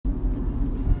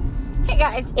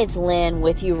guys, it's Lynn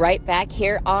with you right back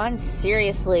here on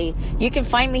Seriously. You can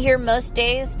find me here most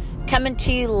days, coming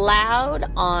to you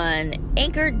loud on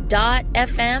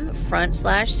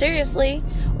anchor.fm/seriously,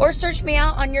 or search me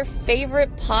out on your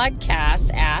favorite podcast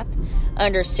app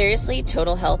under Seriously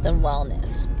Total Health and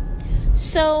Wellness.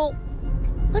 So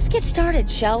let's get started,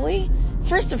 shall we?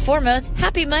 First and foremost,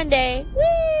 happy Monday.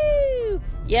 Woo!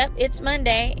 Yep, it's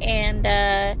Monday, and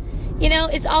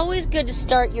it's always good to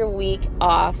start your week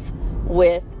off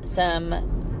with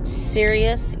some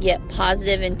serious yet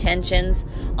positive intentions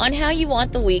on how you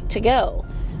want the week to go.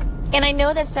 And I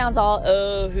know that sounds all,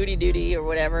 hooty-dooty or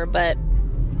whatever, but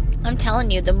I'm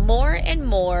telling you, the more and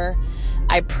more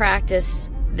I practice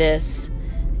this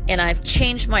and I've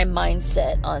changed my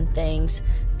mindset on things,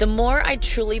 the more I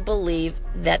truly believe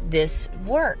that this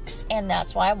works. And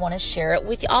that's why I want to share it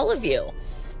with all of you.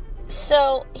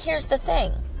 So here's the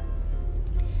thing.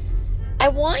 I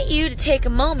want you to take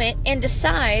a moment and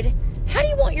decide, how do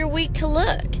you want your week to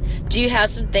look? Do you have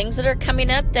some things that are coming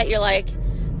up that you're like,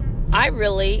 I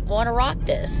really want to rock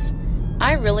this.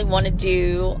 I really want to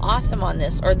do awesome on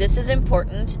this, or this is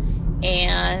important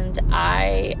and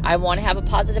I want to have a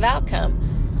positive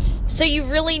outcome. So you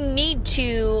really need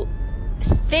to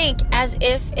think as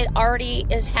if it already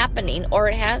is happening or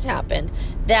it has happened,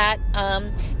 that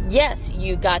yes,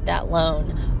 you got that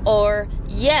loan, or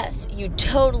yes, you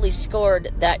totally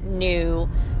scored that new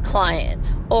client,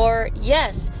 or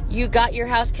yes, you got your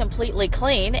house completely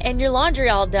clean and your laundry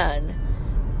all done.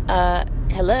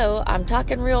 Hello, I'm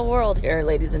talking real world here,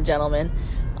 ladies and gentlemen.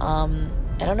 I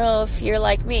don't know if you're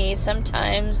like me.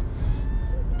 Sometimes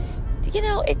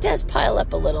it does pile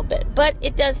up a little bit, but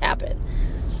it does happen.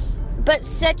 But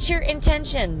set your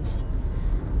intentions.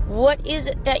 What is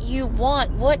it that you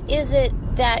want? What is it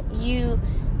that you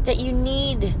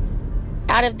need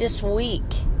out of this week?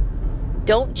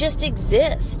 Don't just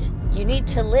exist. You need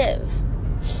to live.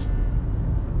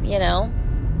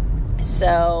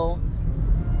 So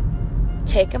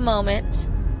take a moment,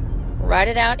 write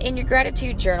it out in your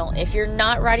gratitude journal. If you're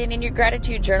not writing in your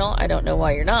gratitude journal, I don't know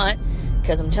why you're not,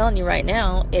 because I'm telling you right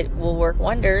now, it will work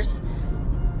wonders.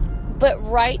 But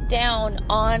write down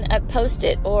on a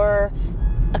Post-it or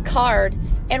a card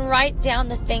and write down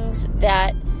the things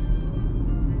that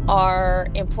are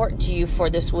important to you for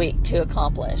this week to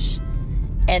accomplish.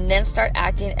 And then start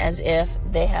acting as if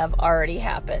they have already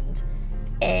happened.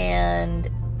 And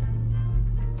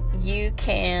you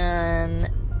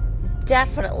can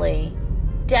definitely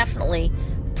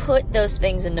put those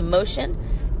things into motion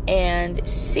and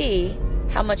see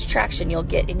how much traction you'll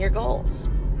get in your goals.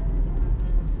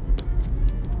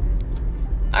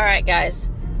 All right, guys,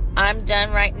 I'm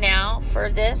done right now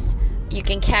for this. You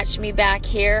can catch me back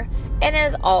here. And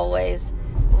as always,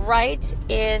 write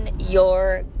in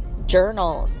your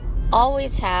journals.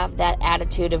 Always have that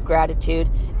attitude of gratitude.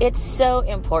 It's so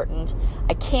important.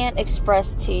 I can't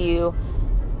express to you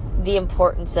the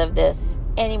importance of this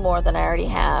any more than I already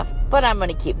have, but I'm going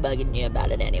to keep bugging you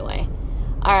about it anyway.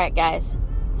 All right, guys,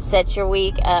 set your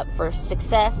week up for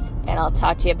success, and I'll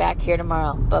talk to you back here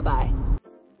tomorrow. Bye-bye.